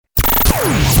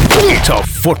It's a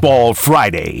Football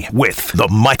Friday with The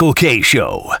Michael K.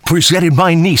 Show, presented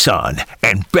by Nissan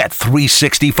and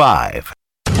Bet365.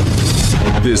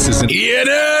 This is an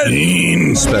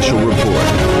ENN special report.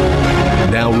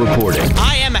 Now reporting.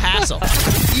 I am a hassle.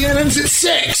 ENN's at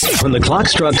 6. When the clock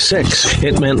struck 6,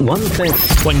 it meant one thing.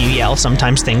 When you yell,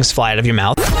 sometimes things fly out of your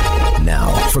mouth.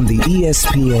 Now, from the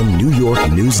ESPN New York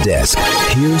news desk,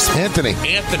 here's Anthony.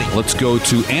 Let's go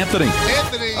to Anthony.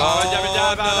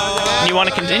 You want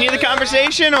to continue the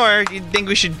conversation, or you think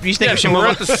we should? You think we should move We're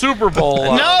on? at the Super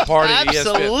Bowl No, party. at ESPN.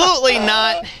 absolutely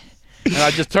not. And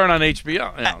I just turned on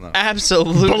HBO. No.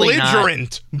 Absolutely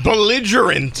not.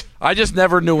 Belligerent. I just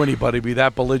never knew anybody be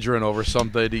that belligerent over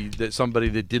somebody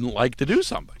that didn't like to do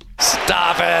something.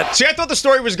 Stop it. See, I thought the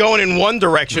story was going in one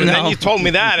direction, and then you told me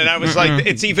that, and I was like,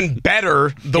 it's even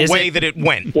better the way that it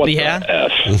went. Yeah?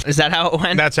 Is that how it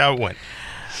went? That's how it went.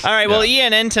 All right, well,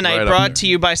 ENN tonight Right brought to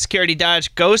you by Security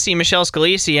Dodge. Go see Michelle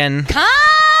Scalisi and... Come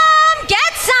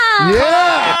get some!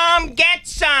 Yeah. Get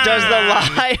some. Does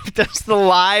the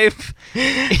live...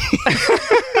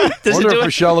 I Does wonder it do if it?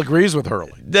 Michelle agrees with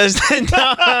Hurley. No.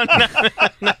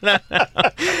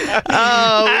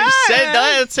 Oh, we said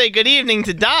that. Let's say good evening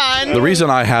to Don. The reason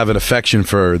I have an affection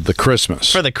for the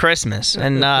Christmas. For the Christmas.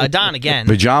 And Don again.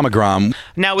 Vajamagram.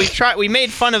 Now, we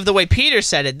made fun of the way Peter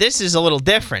said it. This is a little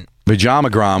different.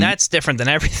 Vajamagram. That's different than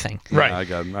everything. Right. I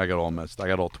got all messed. I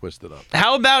got all twisted up.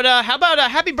 How about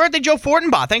happy birthday, Joe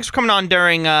Fortenbaugh? Thanks for coming on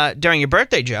during your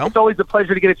birthday, Joe. It's always a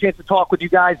pleasure to get a chance to talk with you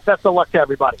guys. Best of luck to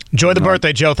everybody. Enjoy the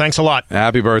birthday, Joe. Thanks a lot.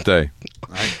 Happy birthday.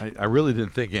 I really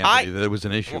didn't think, Anthony, that it was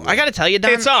an issue. I got to tell you,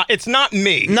 Don. It's not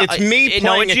me. No, it's me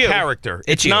playing it's a you. character.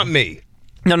 It's not you. me.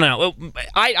 No.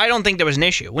 I don't think there was an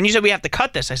issue. When you said we have to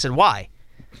cut this, I said, why?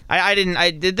 I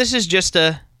didn't. This is just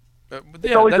a...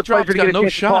 It's always a pleasure to get a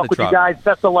chance to talk with you guys.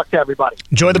 Best of luck to everybody.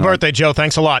 Enjoy the birthday, Joe.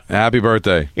 Thanks a lot. Happy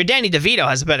birthday. Your Danny DeVito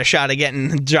has a better shot of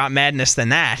getting Drop Madness than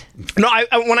that. No,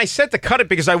 when I said to cut it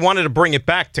because I wanted to bring it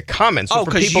back to comments for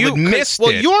people that missed it.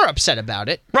 Well, you're upset about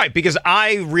it. Right, because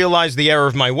I realized the error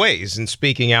of my ways in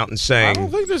speaking out and saying,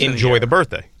 enjoy the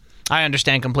birthday. I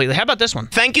understand completely. How about this one?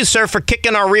 Thank you, sir, for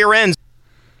kicking our rear ends.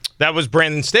 That was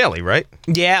Brandon Staley, right?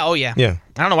 Yeah, oh yeah. Yeah.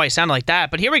 I don't know why he sounded like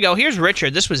that, but here we go. Here's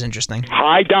Richard. This was interesting.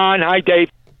 Hi, Don. Hi, Dave.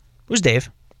 Who's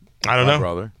Dave? I don't My know.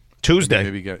 brother. Tuesday.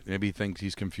 Maybe he thinks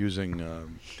he's confusing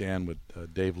Dan with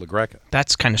Dave LaGreca.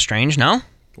 That's kind of strange, no?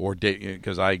 Or Dave,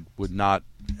 because I would not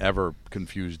ever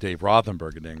confuse Dave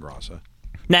Rothenberg and Dan Grossa.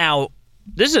 Now,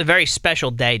 this is a very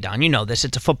special day, Don. You know this.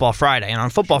 It's a Football Friday. And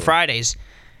on Football Fridays,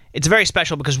 it's very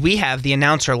special because we have the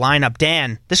announcer lineup.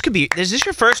 Dan, is this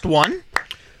your first one?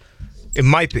 It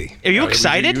might be. Are you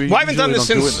excited? Well, I haven't done this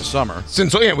do it since in the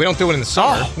summer. We don't do it in the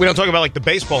summer. Oh. We don't talk about like the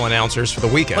baseball announcers for the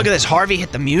weekend. Look at this. Harvey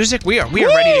hit the music. We are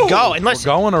ready to go. And We're listen,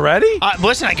 going already?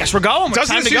 listen, I guess we're going.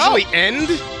 Doesn't time this to go. usually end?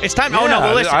 It's time. Oh, no,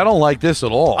 well, listen. I don't like this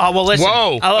at all. Oh, well, listen.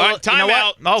 Whoa! You know what? Okay. Time All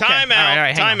out!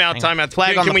 right, hang on. Time out!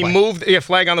 Flag on Can the we play. move? Yeah,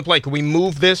 flag on the play. Can we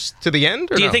move this to the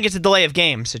end? Or Do you no? think it's a delay of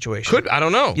game situation? Could I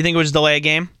don't know. You think it was a delay of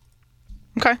game?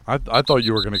 Okay. I thought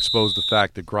you were going to expose the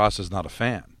fact that Gross is not a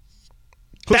fan.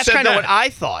 Who That's said kind of that? what I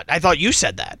thought. I thought you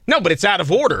said that. No, but it's out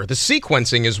of order. The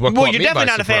sequencing is what. Well, caught you're me definitely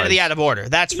by not a fan of the surprise. out of order.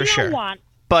 That's for sure.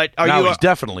 But are Now you he's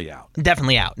definitely out.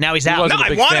 definitely out? Now he's He out. wasn't No, a I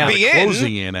big wanna fan of be in.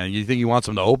 closing in, and you think he wants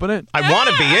him to open it? I want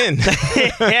to be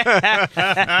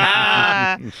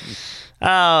in.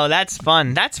 Oh, that's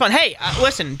fun. That's fun. Hey,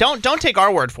 listen, don't take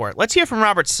our word for it. Let's hear from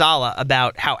Robert Saleh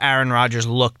about how Aaron Rodgers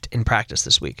looked in practice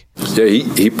this week. Yeah,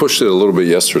 he pushed it a little bit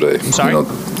yesterday. Sorry? You know,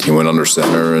 he went under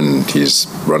center and he's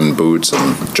running boots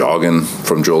and jogging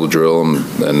from drill to drill,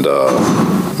 and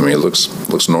I mean, it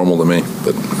looks normal to me,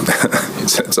 but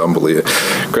it's unbelievable.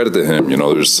 Credit to him. You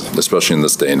know, there's, especially in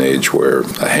this day and age where a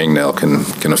hangnail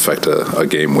can affect a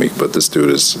game week, but this dude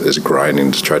is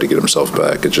grinding to try to get himself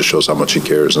back. It just shows how much he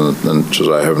cares, and shows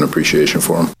I have an appreciation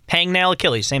for him. Hangnail,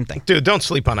 Achilles, same thing. Dude, don't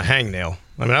sleep on a hangnail.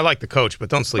 I mean, I like the coach, but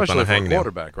don't sleep Especially on a for a hangnail.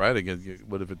 quarterback, right? Again,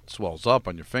 what if it swells up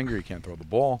on your finger? You can't throw the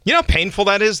ball. You know how painful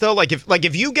that is, though? Like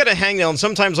if you get a hangnail, and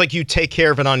sometimes like you take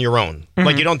care of it on your own,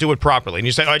 like you don't do it properly, and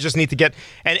you say, "Oh, I just need to get,"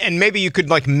 and maybe you could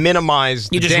like minimize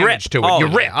the damage to it. Oh, you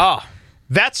rip. yeah. Oh.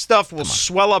 That stuff will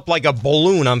swell up like a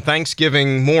balloon on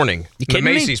Thanksgiving morning, the kidding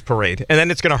me? Macy's parade, and then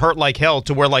it's going to hurt like hell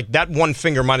to where like that one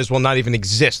finger might as well not even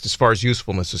exist as far as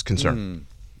usefulness is concerned.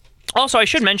 Also, I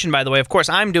should mention, by the way, of course,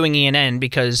 I'm doing ENN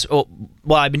because, well,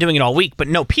 I've been doing it all week, but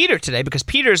no Peter today because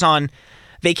Peter's on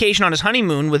vacation on his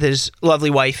honeymoon with his lovely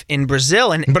wife in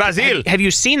Brazil. And Brazil. Have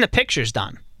you seen the pictures,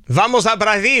 Don? Vamos a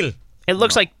Brazil. It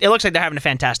looks like they're having a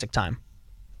fantastic time.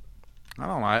 I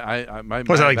don't know. I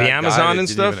Was it like the Amazon and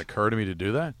Didn't stuff? even occur to me to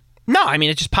do that. No, I mean,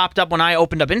 it just popped up when I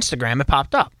opened up Instagram. It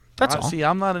popped up. That's all. See,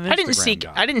 I'm not an Instagram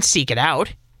guy. I didn't seek it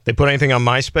out. They put anything on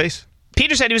MySpace?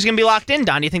 Peter said he was going to be locked in,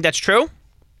 Don. Do you think that's true?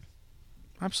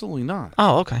 Absolutely not.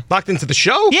 Oh, okay. Locked into the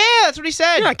show? Yeah, that's what he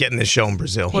said. You're not getting this show in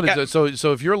Brazil. What is it?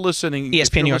 So if you're listening,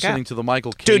 listening to the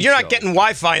Michael K Dude, you're not show, getting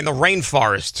Wi-Fi in the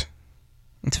rainforest.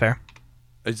 That's fair.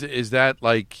 Is that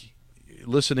like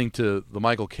listening to the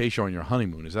Michael K show on your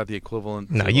honeymoon? Is that the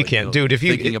equivalent? No, to, you can't, dude. If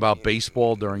you thinking about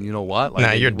baseball during, you know what? Like,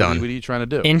 nah, you're done. What are you trying to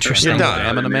do? Interesting. You're done.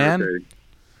 Damn it, a man.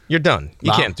 You're done.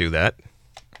 You can't do that.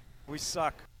 We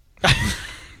suck.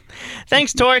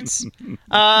 Thanks, Torts.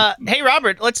 Hey,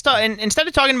 Robert, let's talk. Instead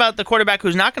of talking about the quarterback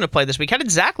who's not going to play this week, how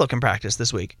did Zach look in practice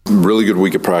this week? Really good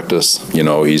week of practice. You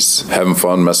know, he's having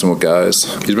fun, messing with guys.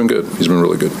 He's been good. He's been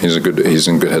really good. He's in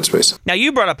good headspace. Now,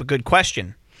 you brought up a good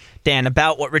question, Dan,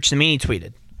 about what Rich Cimini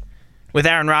tweeted with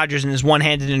Aaron Rodgers and his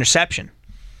one-handed interception.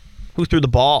 Who threw the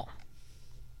ball?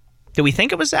 Did we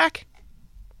think it was Zach?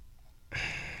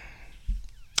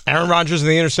 Aaron Rodgers and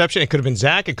the interception. It could have been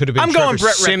Zach. It could have been I'm going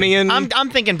Brett Simeon. Rippon. I'm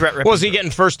thinking Brett Rippon. Was he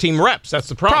getting first-team reps? That's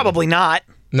the problem. Probably not.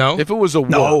 No? If it was a work,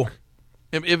 No.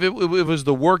 if it was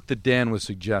the work that Dan was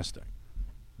suggesting,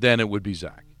 then it would be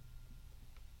Zach.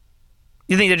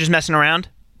 You think they're just messing around?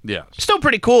 Yes. Still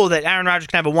pretty cool that Aaron Rodgers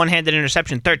can have a one-handed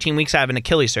interception 13 weeks out of an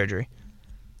Achilles surgery.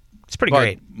 It's pretty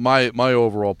great. My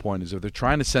overall point is if they're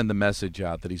trying to send the message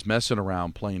out that he's messing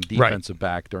around playing defensive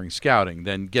back during scouting,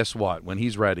 then guess what? When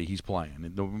he's ready, he's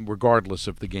playing, regardless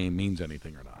if the game means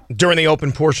anything or not. During the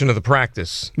open portion of the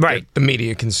practice, right? The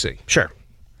media can see. Sure.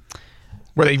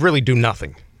 Where they really do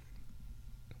nothing.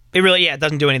 It really, it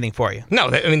doesn't do anything for you. No,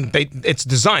 it's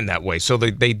designed that way, so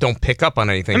they don't pick up on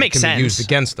anything it makes that can sense. be used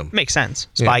against them. It makes sense.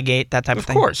 Spygate, that type of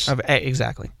thing. Of course.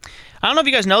 Exactly. I don't know if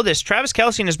you guys know this. Travis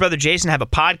Kelce and his brother Jason have a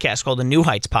podcast called the New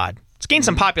Heights Pod. It's gained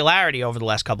some popularity over the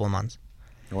last couple of months.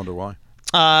 I wonder why.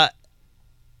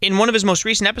 In one of his most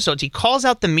recent episodes, he calls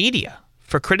out the media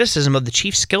for criticism of the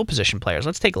Chiefs' skill position players.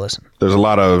 Let's take a listen. There's a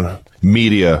lot of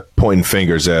media pointing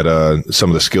fingers at some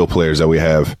of the skill players that we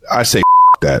have. I say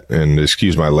that, and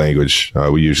excuse my language.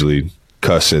 We usually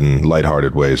cuss in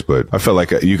lighthearted ways, but I felt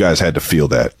like you guys had to feel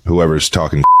that. Whoever's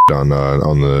talking on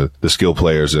the skill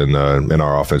players in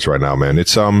our offense right now, man.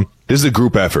 It's this is a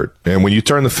group effort, and when you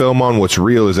turn the film on, what's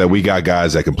real is that we got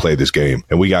guys that can play this game,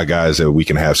 and we got guys that we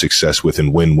can have success with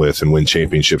and win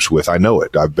championships with. I know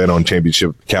it. I've been on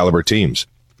championship caliber teams.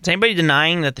 Is anybody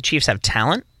denying that the Chiefs have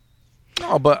talent?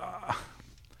 No, but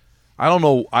I don't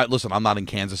know. Listen, I'm not in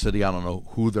Kansas City. I don't know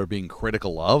who they're being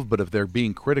critical of, but if they're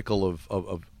being critical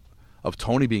of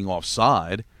Tony being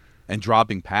offside and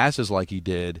dropping passes like he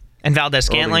did and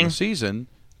Valdez-Scantling in the season,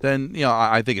 then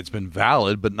I think it's been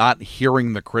valid. But not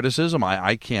hearing the criticism,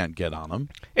 I can't get on them.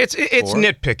 It's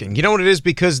nitpicking. You know what it is?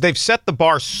 Because they've set the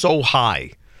bar so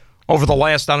high over the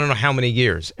last I don't know how many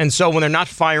years, and so when they're not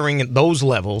firing at those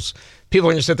levels, people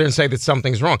are going to sit there and say that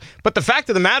something's wrong. But the fact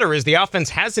of the matter is the offense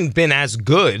hasn't been as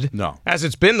good as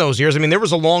it's been those years. I mean, there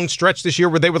was a long stretch this year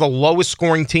where they were the lowest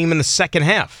scoring team in the second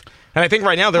half. And I think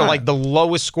right now they're like the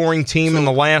lowest scoring team in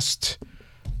the last,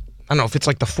 I don't know if it's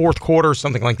like the fourth quarter or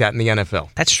something like that in the NFL.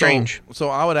 That's strange. So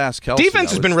I would ask Kelce. Defense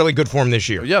has been really good for him this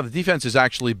year. Yeah, the defense has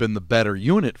actually been the better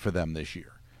unit for them this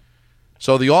year.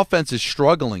 So the offense is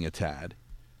struggling a tad.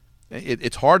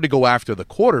 It's hard to go after the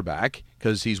quarterback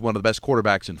because he's one of the best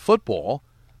quarterbacks in football.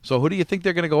 So who do you think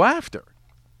they're going to go after?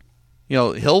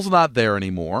 Hill's not there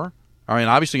anymore. I mean,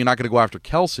 obviously you're not going to go after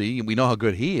Kelce. We know how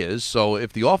good he is. So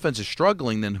if the offense is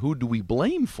struggling, then who do we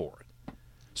blame for it?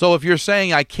 So if you're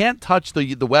saying I can't touch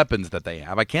the weapons that they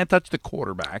have, I can't touch the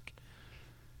quarterback,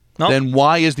 then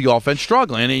why is the offense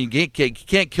struggling? And you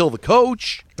can't kill the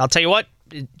coach. I'll tell you what.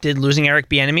 Did losing Eric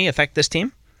Bieniemy affect this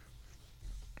team?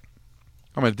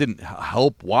 I mean, it didn't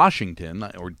help Washington,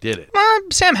 or did it?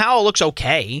 Sam Howell looks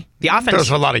okay. The offense throws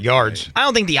a lot of yards. I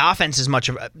don't think the offense is much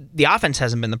of the offense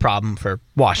hasn't been the problem for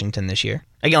Washington this year,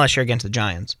 unless you're against the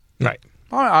Giants. Right.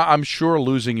 I'm sure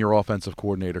losing your offensive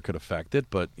coordinator could affect it,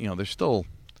 but there's still.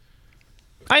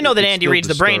 I know that Andy Reid's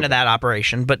the brain of that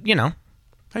operation, but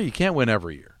hey, you can't win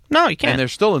every year. No, you can't. And they're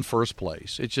still in first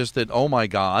place. It's just that, oh my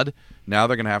God, now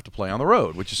they're going to have to play on the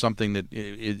road, which is something that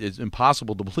is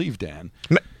impossible to believe, Dan.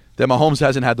 That Mahomes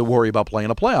hasn't had to worry about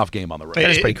playing a playoff game on the road. That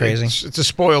is pretty crazy. It's a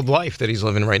spoiled life that he's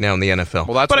living right now in the NFL.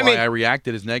 Well, that's why I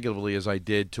reacted as negatively as I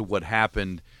did to what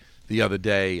happened the other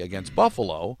day against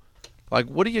Buffalo. Like,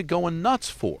 what are you going nuts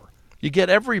for? You get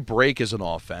every break as an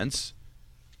offense.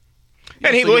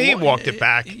 And he walked it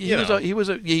back.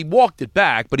 He walked it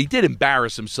back, but he did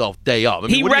embarrass himself day of. I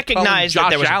mean, he recognized that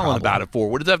there was Josh Allen a problem about it for.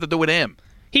 What does that have to do with him?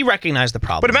 He recognized the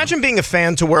problem. But imagine being a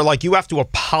fan to where you have to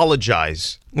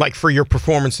apologize for your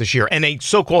performance this year. And a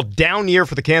so-called down year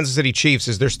for the Kansas City Chiefs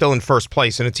is they're still in first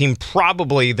place, and a team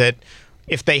probably that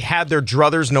if they had their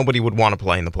druthers, nobody would want to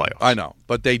play in the playoffs. I know,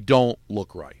 but they don't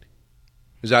look right.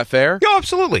 Is that fair? Yeah,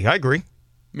 absolutely. I agree.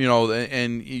 You know,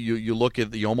 and you look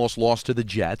at, you almost lost to the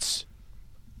Jets.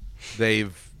 They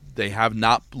have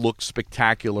not looked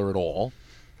spectacular at all.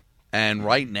 And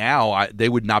right now, they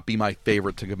would not be my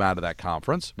favorite to come out of that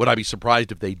conference. Would I be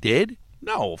surprised if they did?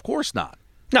 No, of course not.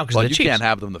 No, because you can't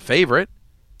have them the favorite.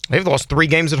 They've lost 3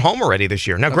 games at home already this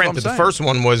year. Now, granted, the first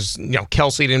one was,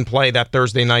 Kelsey didn't play that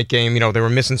Thursday night game. They were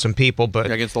missing some people, but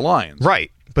against the Lions,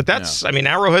 right? But that's,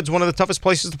 Arrowhead's one of the toughest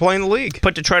places to play in the league.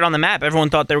 Put Detroit on the map. Everyone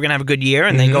thought they were going to have a good year,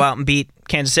 and they go out and beat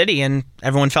Kansas City, and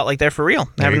everyone felt like they're for real.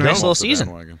 They're having a nice little season.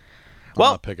 I'm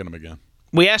not picking them again.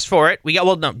 We asked for it.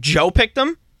 Joe picked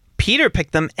them, Peter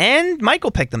picked them, and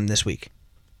Michael picked them this week.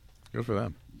 Good for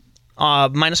them.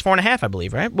 -4.5, I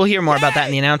believe, right? We'll hear more about that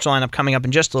in the announcer lineup coming up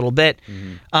in just a little bit.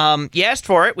 You asked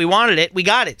for it. We wanted it. We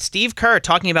got it. Steve Kerr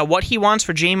talking about what he wants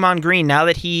for Draymond Green now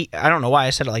that I don't know why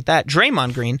I said it like that,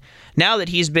 Draymond Green, now that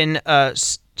he's been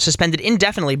suspended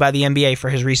indefinitely by the NBA for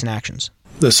his recent actions.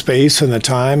 The space and the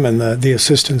time and the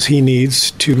assistance he needs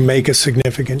to make a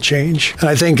significant change. And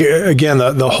I think, again,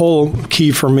 the whole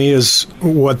key for me is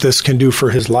what this can do for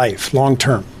his life long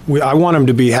term. I want him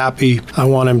to be happy. I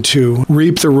want him to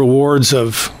reap the rewards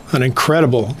of an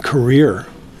incredible career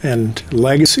and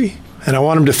legacy. And I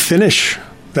want him to finish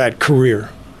that career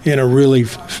in a really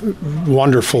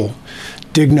wonderful,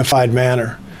 dignified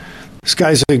manner. This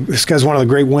guy's one of the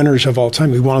great winners of all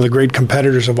time. He's one of the great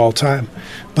competitors of all time.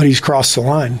 But he's crossed the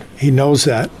line. He knows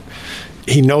that.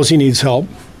 He knows he needs help,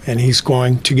 and he's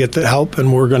going to get the help,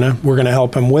 and we're gonna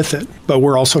help him with it. But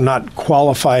we're also not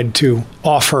qualified to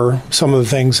offer some of the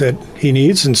things that he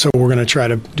needs, and so we're going to try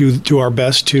to do our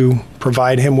best to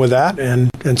provide him with that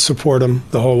and support him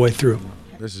the whole way through.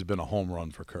 This has been a home run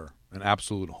for Kerr, an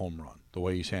absolute home run, the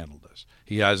way he's handled this.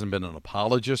 He hasn't been an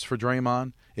apologist for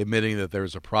Draymond, admitting that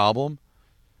there's a problem.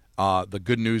 The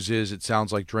good news is it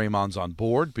sounds like Draymond's on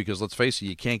board because, let's face it,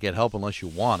 you can't get help unless you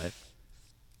want it.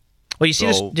 Well, you see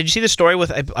this? Did you see the story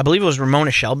with, I believe it was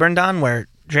Ramona Shelburne, Don, where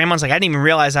Draymond's like, I didn't even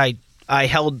realize I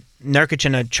held Nurkic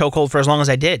in a chokehold for as long as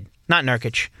I did. Not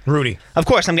Nurkic. Rudy. Of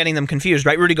course, I'm getting them confused,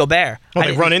 right? Rudy Gobert. Well,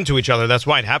 they run into each other. That's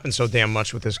why it happens so damn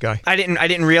much with this guy. I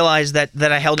didn't realize that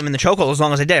I held him in the chokehold as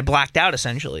long as I did. I blacked out,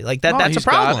 essentially. Like that's a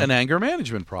problem. He's got an anger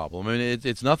management problem. I mean,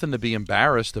 it's nothing to be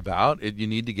embarrassed about. You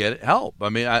need to get help. I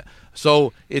mean,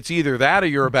 so it's either that or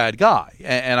you're a bad guy.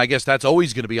 And I guess that's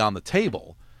always going to be on the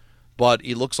table. But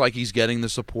it looks like he's getting the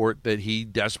support that he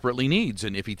desperately needs.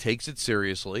 And if he takes it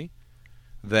seriously,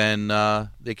 then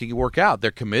they can work out.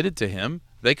 They're committed to him.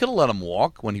 They could have let him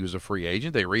walk when he was a free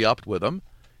agent. They re-upped with him.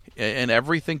 And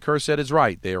everything Kerr said is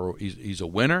right. He's a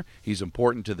winner. He's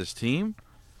important to this team.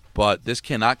 But this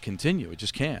cannot continue. It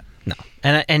just can't. No.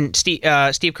 And Steve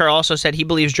Kerr also said he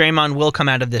believes Draymond will come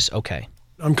out of this okay.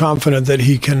 I'm confident that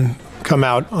he can come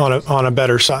out on a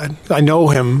better side. I know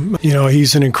him.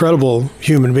 He's an incredible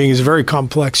human being. He's a very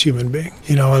complex human being.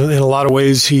 In a lot of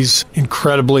ways, he's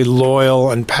incredibly loyal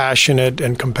and passionate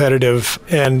and competitive.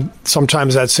 And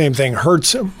sometimes that same thing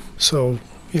hurts him. So,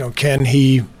 can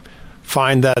he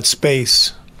find that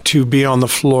space to be on the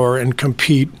floor and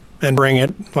compete and bring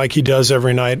it like he does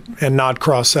every night and not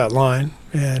cross that line?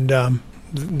 And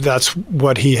that's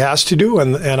what he has to do,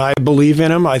 and I believe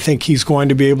in him. I think he's going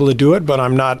to be able to do it, but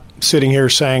I'm not sitting here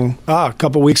saying, a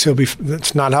couple weeks he'll be.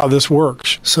 That's not how this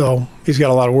works. So he's got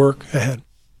a lot of work ahead.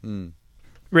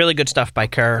 Really good stuff by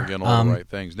Kerr. Again, all the right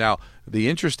things. Now, the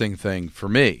interesting thing for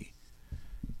me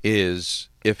is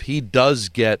if he does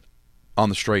get on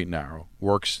the straight and narrow,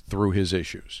 works through his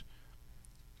issues,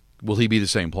 will he be the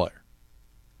same player?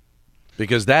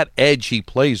 Because that edge he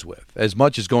plays with, as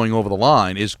much as going over the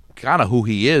line, is kind of who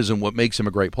he is and what makes him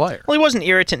a great player. Well, he wasn't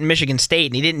irritant in Michigan State,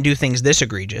 and he didn't do things this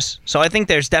egregious. So I think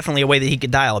there's definitely a way that he could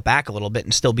dial it back a little bit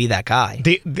and still be that guy.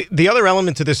 The other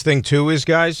element to this thing, too, is,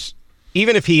 guys,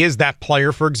 even if he is that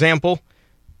player, for example,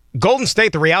 Golden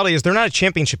State, the reality is they're not a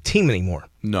championship team anymore.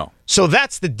 No. So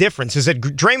that's the difference, is that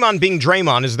Draymond being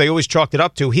Draymond, as they always chalked it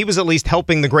up to, he was at least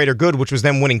helping the greater good, which was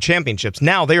them winning championships.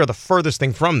 Now they are the furthest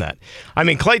thing from that. I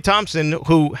mean, Klay Thompson,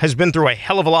 who has been through a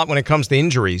hell of a lot when it comes to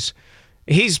injuries,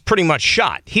 he's pretty much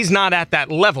shot. He's not at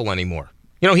that level anymore.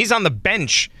 He's on the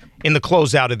bench in the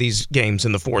closeout of these games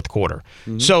in the fourth quarter.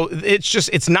 Mm-hmm. So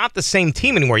it's not the same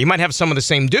team anymore. You might have some of the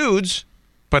same dudes,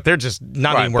 but they're just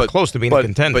not anywhere close to being a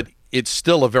contender. But it's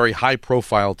still a very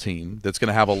high-profile team that's going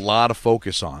to have a lot of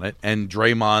focus on it. And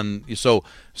Draymond,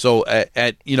 so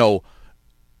at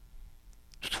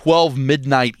 12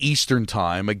 midnight Eastern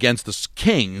time against the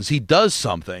Kings, he does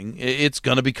something, it's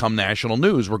going to become national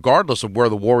news, regardless of where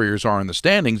the Warriors are in the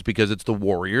standings, because it's the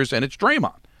Warriors and it's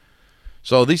Draymond.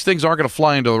 So these things aren't going to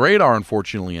fly under the radar,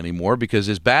 unfortunately, anymore, because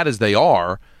as bad as they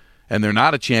are, and they're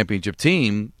not a championship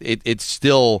team, they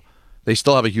still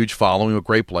have a huge following with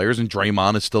great players, and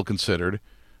Draymond is still considered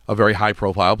a very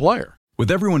high-profile player.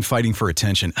 With everyone fighting for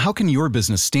attention, how can your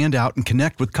business stand out and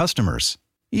connect with customers?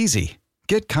 Easy.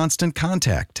 Get Constant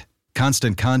Contact.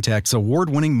 Constant Contact's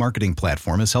award-winning marketing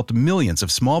platform has helped millions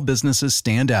of small businesses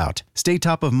stand out, stay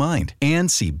top of mind,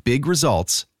 and see big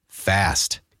results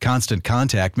fast. Constant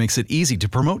Contact makes it easy to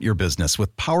promote your business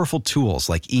with powerful tools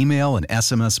like email and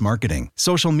SMS marketing,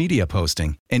 social media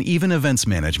posting, and even events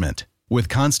management. With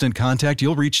Constant Contact,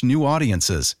 you'll reach new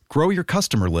audiences, grow your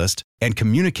customer list, and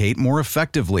communicate more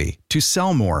effectively to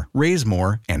sell more, raise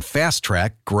more, and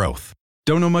fast-track growth.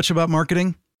 Don't know much about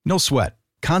marketing? No sweat.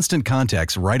 Constant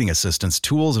Contact's writing assistance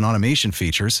tools and automation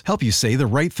features help you say the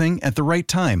right thing at the right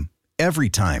time, every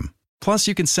time. Plus,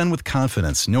 you can send with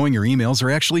confidence, knowing your emails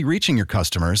are actually reaching your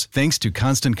customers thanks to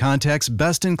Constant Contact's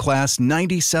best-in-class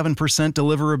 97%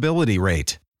 deliverability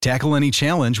rate. Tackle any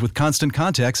challenge with Constant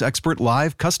Contact's expert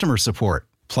live customer support.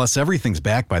 Plus, everything's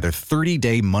backed by their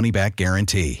 30-day money-back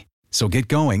guarantee. So get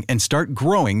going and start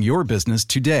growing your business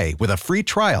today with a free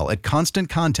trial at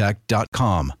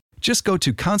ConstantContact.com. Just go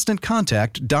to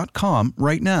ConstantContact.com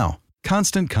right now.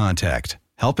 Constant Contact,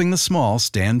 helping the small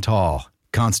stand tall.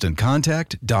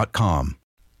 ConstantContact.com.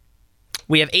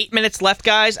 We have 8 minutes left,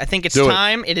 guys. I think it's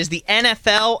time. It is the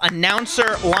NFL announcer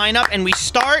lineup, and we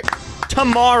start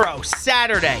tomorrow,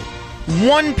 Saturday,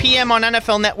 1 p.m. on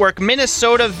NFL Network.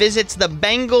 Minnesota visits the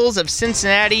Bengals of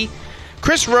Cincinnati.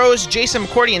 Chris Rose, Jason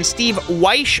McCourty, and Steve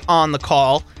Weish on the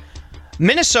call.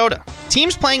 Minnesota,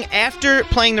 teams playing after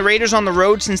playing the Raiders on the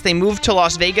road since they moved to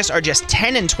Las Vegas are just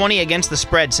 10-20 against the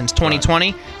spread since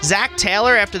 2020. Zach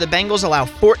Taylor, after the Bengals allow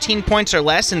 14 points or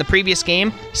less in the previous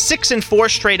game, 6-4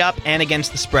 straight up and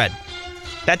against the spread.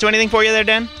 That do anything for you there,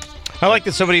 Dan? I like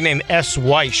that somebody named S.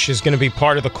 Weish is going to be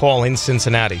part of the call in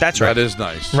Cincinnati. That's right. That is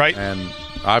nice. Right. And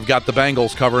I've got the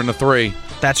Bengals covering the 3.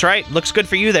 That's right. Looks good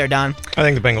for you there, Don. I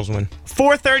think the Bengals win.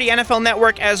 4:30 NFL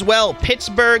Network as well.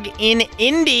 Pittsburgh in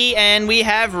Indy, and we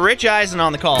have Rich Eisen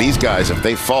on the call. These guys, if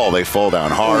they fall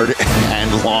down hard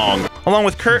and long. Along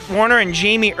with Kurt Warner and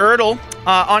Jamie Ertl.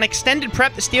 On extended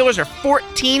prep, the Steelers are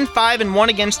 14-5-1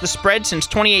 against the spread since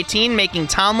 2018, making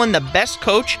Tomlin the best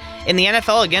coach in the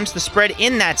NFL against the spread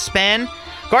in that span.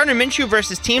 Gardner Minshew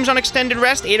versus teams on extended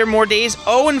rest, 8 or more days,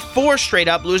 0-4 straight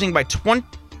up, losing by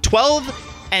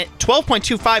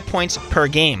 12.25 points per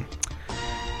game.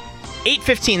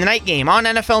 8:15, the night game on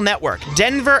NFL Network.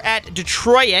 Denver at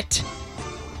Detroit.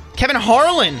 Kevin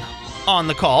Harlan on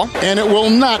the call. And it will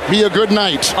not be a good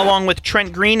night. Along with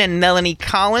Trent Green and Melanie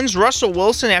Collins. Russell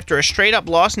Wilson, after a straight-up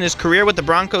loss in his career with the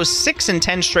Broncos,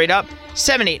 6-10 straight up,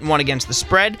 7-8-1 against the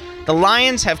spread. The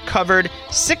Lions have covered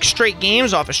 6 straight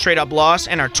games off a straight-up loss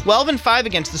and are 12-5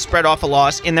 against the spread off a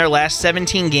loss in their last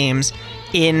 17 games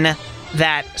in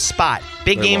that spot.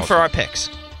 Big game for our picks.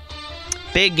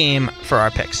 Big game for our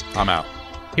picks. I'm out.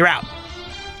 You're out.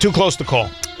 Too close to call.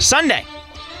 Sunday,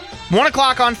 1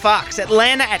 o'clock on Fox.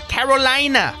 Atlanta at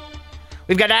Carolina.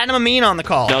 We've got Adam Amin on the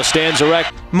call. Now stands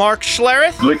erect. Mark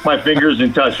Schlereth. Lick my fingers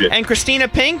and touch it. And Christina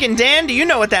Pink. And Dan, do you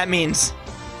know what that means?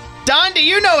 Don, do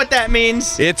you know what that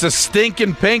means? It's a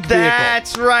stinking pink vehicle.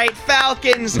 That's right.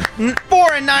 Falcons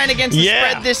 4-9 against the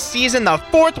spread this season. The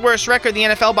 4th worst record in the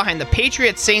NFL behind the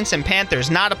Patriots, Saints, and Panthers.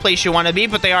 Not a place you want to be,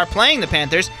 but they are playing the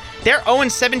Panthers. They're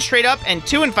 0-7 straight up and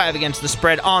 2-5 against the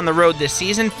spread on the road this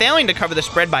season, failing to cover the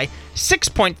spread by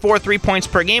 6.43 points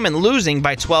per game and losing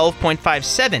by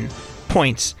 12.57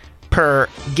 points per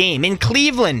game. In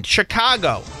Cleveland,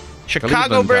 Chicago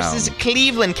versus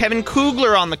Cleveland. Kevin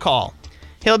Kugler on the call.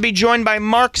 He'll be joined by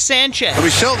Mark Sanchez.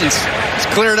 Toby Shelton's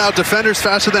clearing out defenders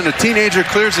faster than a teenager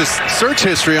clears his search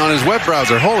history on his web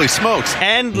browser. Holy smokes.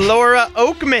 And Laura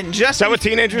Oakman. Is that what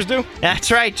teenagers do?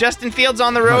 That's right. Justin Fields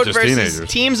on the road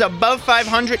versus teams above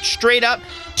 500 straight up.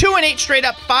 2-8 straight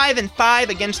up, 5-5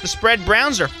 against the spread.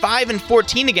 Browns are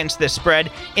 5-14 against this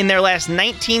spread in their last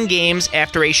 19 games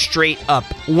after a straight-up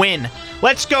win.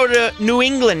 Let's go to New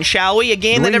England, shall we? A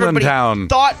game that everybody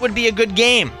thought would be a good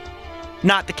game.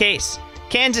 Not the case.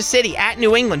 Kansas City at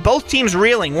New England. Both teams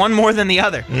reeling, one more than the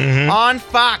other. On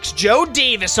Fox, Joe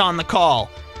Davis on the call.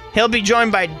 He'll be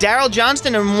joined by Daryl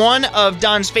Johnston and one of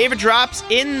Don's favorite drops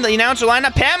in the announcer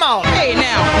lineup, Pam Oliver. Hey,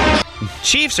 now.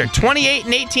 Chiefs are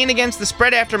 28-18 against the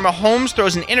spread after Mahomes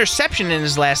throws an interception in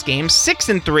his last game,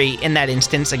 6-3 in that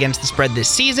instance against the spread this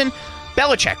season.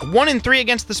 Belichick 1-3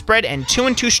 against the spread and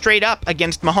 2-2 straight up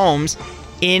against Mahomes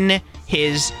in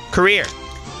his career.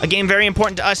 A game very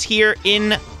important to us here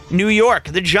in New York.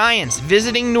 The Giants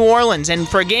visiting New Orleans. And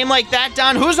for a game like that,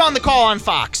 Don, who's on the call on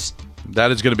Fox?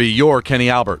 That is going to be your Kenny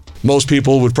Albert. Most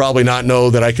people would probably not know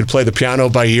that I could play the piano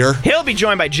by ear. He'll be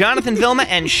joined by Jonathan Vilma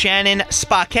and Shannon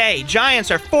Spake. Giants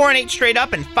are 4-8 straight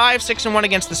up and 5-6-1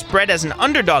 against the spread as an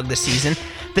underdog this season.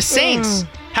 The Saints,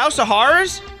 House of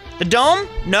Horrors, the Dome,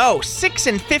 no,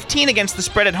 6-15 against the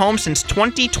spread at home since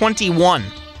 2021.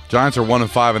 Giants are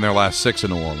 1-5 in their last 6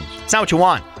 in New Orleans. It's not what you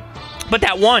want, but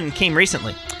that one came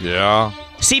recently. Yeah.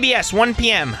 CBS, 1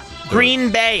 p.m.,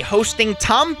 Green Bay hosting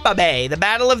Tampa Bay, the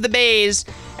Battle of the Bays.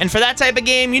 And for that type of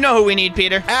game, you know who we need,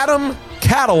 Peter. Adam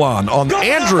Catalan on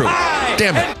Andrew.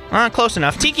 Damn it. Close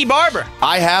enough. Tiki Barber.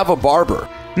 I have a barber.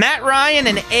 Matt Ryan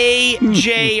and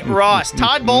A.J. Ross.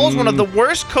 Todd Bowles, one of the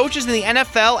worst coaches in the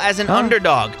NFL as an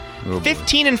underdog.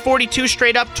 15-42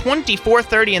 straight up,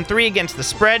 24-30-3 against the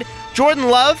spread. Jordan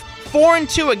Love,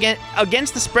 4-2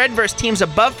 against the spread versus teams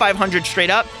above 500 straight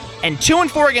up, and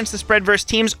 2-4 against the spread versus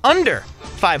teams under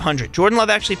 500. Jordan Love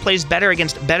actually plays better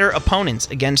against better opponents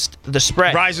against the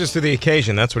spread. Rises to the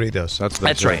occasion. That's what he does.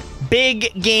 That's right.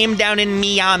 Big game down in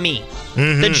Miami.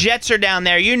 The Jets are down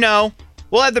there. You know.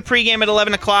 We'll have the pregame at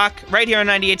 11 o'clock right here on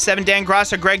 98.7. Dan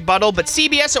Grosser, Greg Buttle. But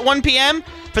CBS at 1 p.m.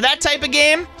 for that type of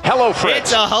game. Hello, friends.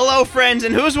 It's a hello, friends.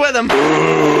 And who's with them?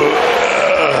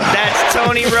 That's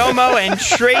Tony Romo and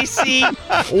Tracy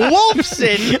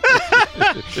Wolfson.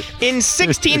 In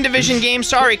 16 division games,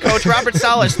 sorry, Coach, Robert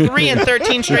Saleh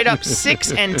 3-13 straight up,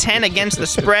 6-10 against the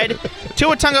spread.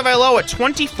 Tua Tagovailoa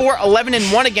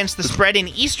 24-11-1 against the spread in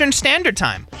Eastern Standard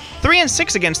Time.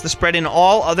 3-6 against the spread in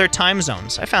all other time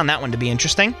zones. I found that one to be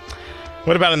interesting.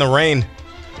 What about in the rain?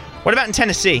 What about in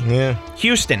Tennessee? Yeah.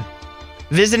 Houston.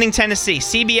 Visiting Tennessee,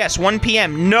 CBS, 1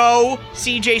 p.m. No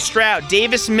C.J. Stroud.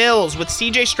 Davis Mills with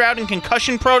C.J. Stroud in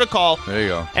concussion protocol. There you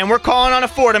go. And we're calling on a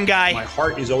Fordham guy. My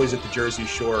heart is always at the Jersey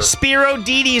Shore. Spiro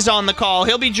Didi's on the call.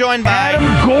 He'll be joined by Adam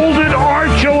Golden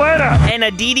Archuleta and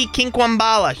Aditi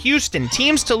Kinkwambala. Houston,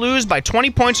 teams to lose by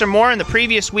 20 points or more in the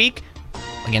previous week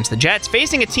against the Jets,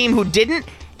 facing a team who didn't.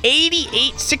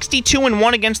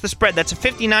 88-62-1 against the spread. That's a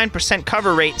 59%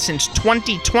 cover rate since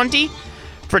 2020.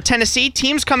 For Tennessee,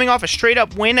 teams coming off a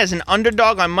straight-up win as an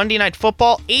underdog on Monday Night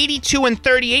Football,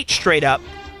 82-38 straight up,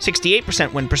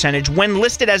 68% win percentage, when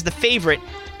listed as the favorite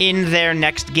in their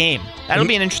next game. That'll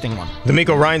be an interesting one.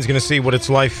 D'Amico Ryan's going to see what it's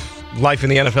life in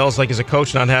the NFL is like as a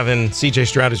coach, not having C.J.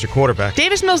 Stroud as your quarterback.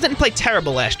 Davis Mills didn't play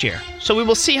terrible last year, so we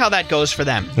will see how that goes for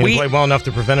them. He didn't play well enough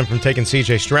to prevent him from taking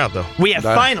C.J. Stroud, though. We have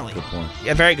finally,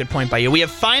 a very good point by you. We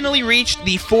have finally reached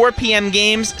the 4 p.m.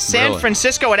 games. San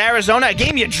Francisco at Arizona, a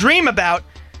game you dream about.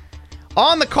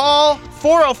 On the call,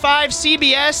 4:05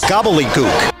 CBS.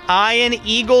 Gobbledygook. Ian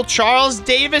Eagle, Charles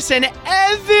Davis, and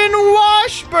Evan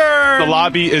Washburn. The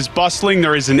lobby is bustling.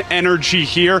 There is an energy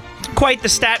here. Quite the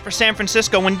stat for San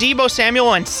Francisco. When Deebo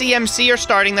Samuel and CMC are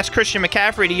starting, that's Christian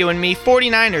McCaffrey to you and me.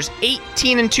 49ers,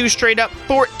 18-2 straight up,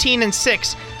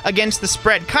 14-6 against the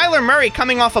spread. Kyler Murray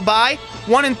coming off a bye,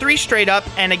 1-3 straight up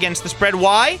and against the spread.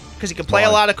 Why? Because he can play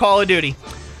a lot of Call of Duty.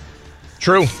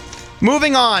 True.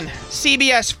 Moving on,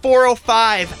 CBS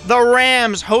 4:05, the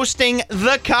Rams hosting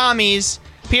the Commies.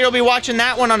 Peter will be watching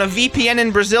that one on a VPN in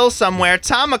Brazil somewhere.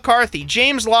 Tom McCarthy,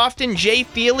 James Lofton, Jay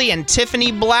Feely, and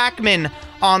Tiffany Blackman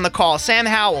on the call. Sam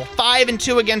Howell,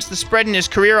 5-2 against the spread in his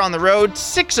career on the road.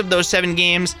 6 of those 7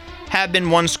 games have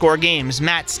been one-score games.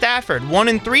 Matt Stafford,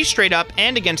 1-3 straight up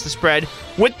and against the spread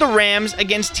with the Rams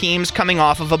against teams coming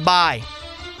off of a bye.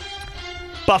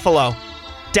 Buffalo.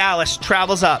 Dallas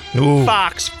travels up. Ooh.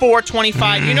 Fox,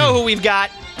 425. You know who we've got.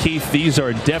 Keith, these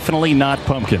are definitely not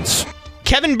pumpkins.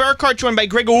 Kevin Burkhardt joined by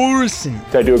Greg Olsen.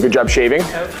 Did I do a good job shaving?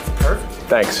 Perfect.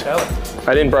 Thanks.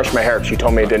 I didn't brush my hair because you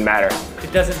told me it didn't matter.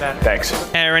 It doesn't matter. Thanks.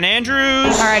 Aaron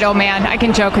Andrews. All right, old man. I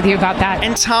can joke with you about that.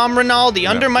 And Tom Rinaldi.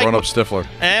 Under Mike. Run up Stifler.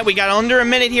 We got under a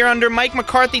minute here under Mike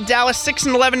McCarthy. Dallas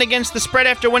 6-11 against the spread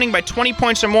after winning by 20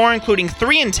 points or more, including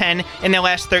 3-10 in their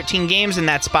last 13 games in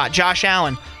that spot. Josh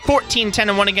Allen,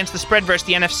 14-10-1 against the spread versus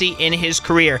the NFC in his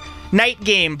career. Night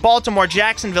game, Baltimore,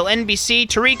 Jacksonville, NBC,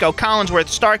 Tirico, Collinsworth,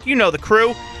 Stark, you know the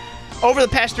crew. Over the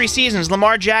past 3 seasons,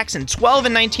 Lamar Jackson,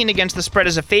 12-19 against the spread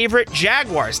as a favorite.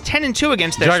 Jaguars, 10-2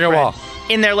 against their spread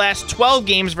in their last 12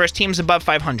 games versus teams above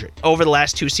 500 over the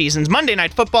last 2 seasons. Monday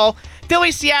Night Football,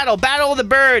 Philly-Seattle, Battle of the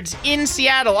Birds in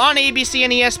Seattle on ABC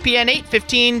and ESPN,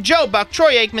 8:15. Joe Buck,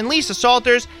 Troy Aikman, Lisa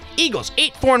Salters. Eagles,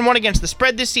 8-4-1 against the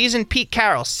spread this season. Pete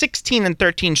Carroll,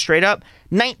 16-13 straight up,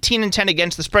 19-10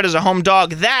 against the spread as a home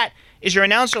dog. That is your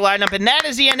announcer lineup, and that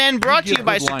is ENN, brought to you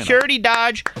by Security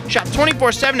Dodge. Shop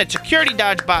 24/7 at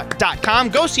securitydodge.com.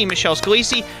 Go see Michelle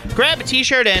Scalisi. Grab a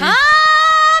t-shirt and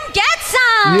come get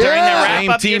some. During the wrap Same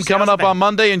up team coming up on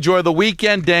Monday. Enjoy the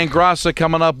weekend. Dan Grassa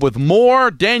coming up with more.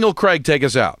 Daniel Craig, take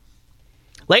us out.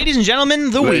 Ladies and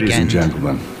gentlemen, the Ladies weekend. and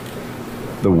gentlemen,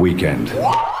 the weekend.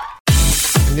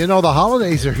 And you know, the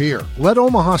holidays are here. Let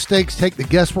Omaha Steaks take the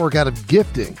guesswork out of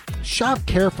gifting. Shop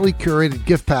carefully curated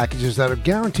gift packages that are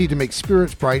guaranteed to make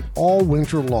spirits bright all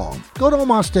winter long. Go to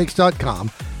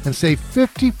omahasteaks.com and save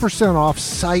 50% off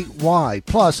site-wide.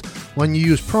 Plus, when you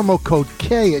use promo code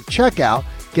K at checkout,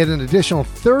 get an additional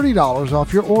 $30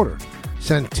 off your order.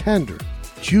 Send tender,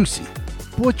 juicy,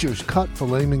 butcher's cut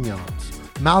filet mignons,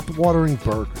 mouth-watering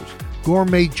burgers,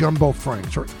 gourmet jumbo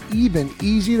franks, or even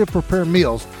easy-to-prepare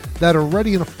meals that are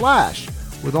ready in a flash.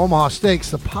 With Omaha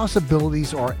Steaks, the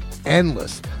possibilities are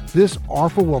endless. This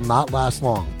offer will not last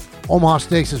long. Omaha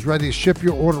Steaks is ready to ship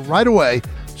your order right away,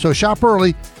 so shop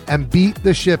early and beat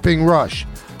the shipping rush.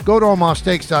 Go to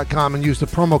omahasteaks.com and use the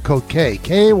promo code K,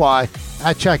 K-A-Y,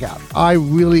 at checkout. I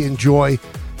really enjoy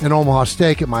an Omaha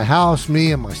steak at my house.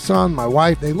 Me and my son, my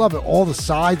wife, they love it. All the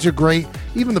sides are great.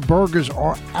 Even the burgers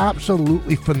are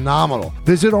absolutely phenomenal.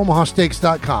 Visit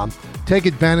omahasteaks.com. Take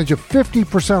advantage of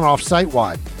 50% off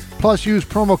site-wide. Plus, use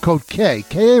promo code K,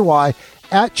 K-A-Y,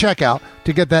 at checkout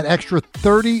to get that extra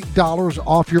 $30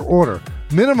 off your order.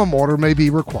 Minimum order may be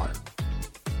required.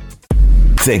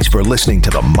 Thanks for listening to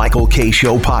the Michael K.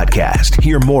 Show podcast.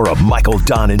 Hear more of Michael,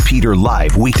 Don, and Peter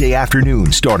live weekday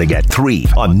afternoon starting at 3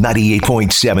 on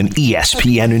 98.7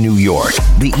 ESPN in New York,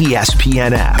 the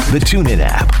ESPN app, the TuneIn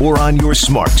app, or on your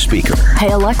smart speaker.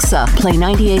 Hey, Alexa, play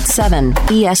 98.7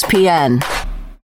 ESPN.